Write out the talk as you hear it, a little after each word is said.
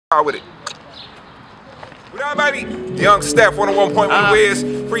With it. What up, baby? Young Steph, 101.1 Wiz,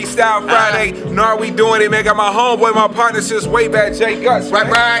 Freestyle Friday. Know how we doing it, man. Got my homeboy, my partner since way back, Jay Guts.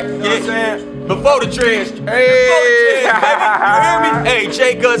 Right. You know what I'm saying? Before the dreads. Hey. Before the dreads, baby. You hear me? Hey,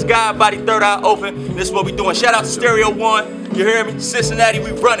 Jay Guts, God Body, third eye open. This is what we doing. Shout out to Stereo One. You hear me? Cincinnati,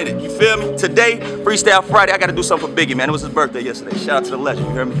 we running it. You feel me? Today, Freestyle Friday. I gotta do something for Biggie, man. It was his birthday yesterday. Shout out to the legend.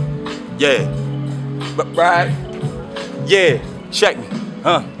 You hear me? Yeah. Right? Yeah. Check me.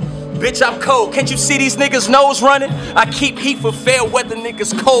 Bitch, I'm cold. Can't you see these niggas' nose running? I keep heat for fair weather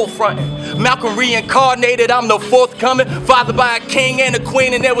niggas cold fronting. Malcolm reincarnated, I'm no forthcoming. Fathered by a king and a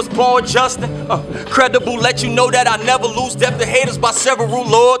queen, and there was born Justin. Credible, let you know that I never lose. Deaf to haters by several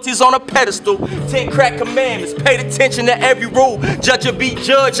loyalties on a pedestal. 10 crack commandments, paid attention to every rule. Judge or be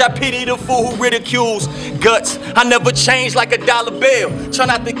judged, I pity the fool who ridicules. Guts, I never change like a dollar bill. Try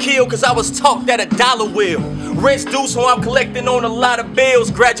not to kill, cause I was taught that a dollar will. Rent's due, so I'm collecting on a lot of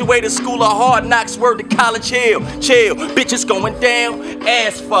bills. Graduated school of hard knocks, word to college hill. Chill, bitches going down,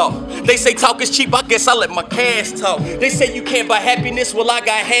 asphalt. They say talk is cheap, I guess I let my cash talk. They say you can't buy happiness, well I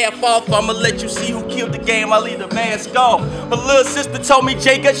got half off. I'ma let you see who killed the game, I'll leave the mask off. My little sister told me,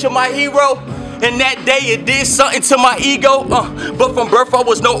 Jay Guts, you're my hero. And that day it did something to my ego. But from birth I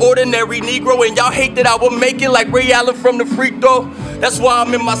was no ordinary Negro. And y'all hate that I would make it like Ray Allen from the free throw. That's why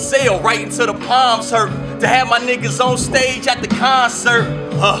I'm in my cell, writing till the palms hurt. To have my niggas on stage at the concert.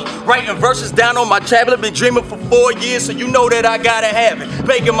 Writing verses down on my tablet. Been dreaming for 4 years, so you know that I gotta have it.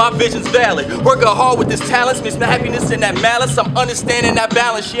 Making my visions valid. Working hard with this talent. Missing the happiness and that malice. I'm understanding that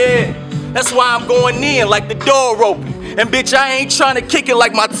balance, yeah. That's why I'm going in like the door open. And bitch, I ain't trying to kick it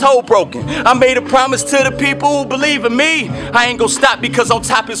like my toe broken. I made a promise to the people who believe in me. I ain't gonna stop because on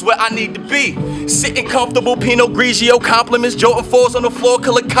top is where I need to be. Sitting comfortable, Pinot Grigio compliments, Jordan 4s on the floor,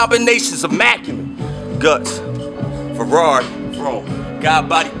 color combinations, immaculate. Guts, Ferrari, Rome, God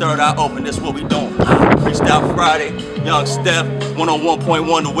Body, third eye open, this is what we doing. Freestyle Friday, Young Steph,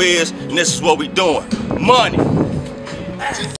 101.1 The Wiz, and this is what we doing. Money.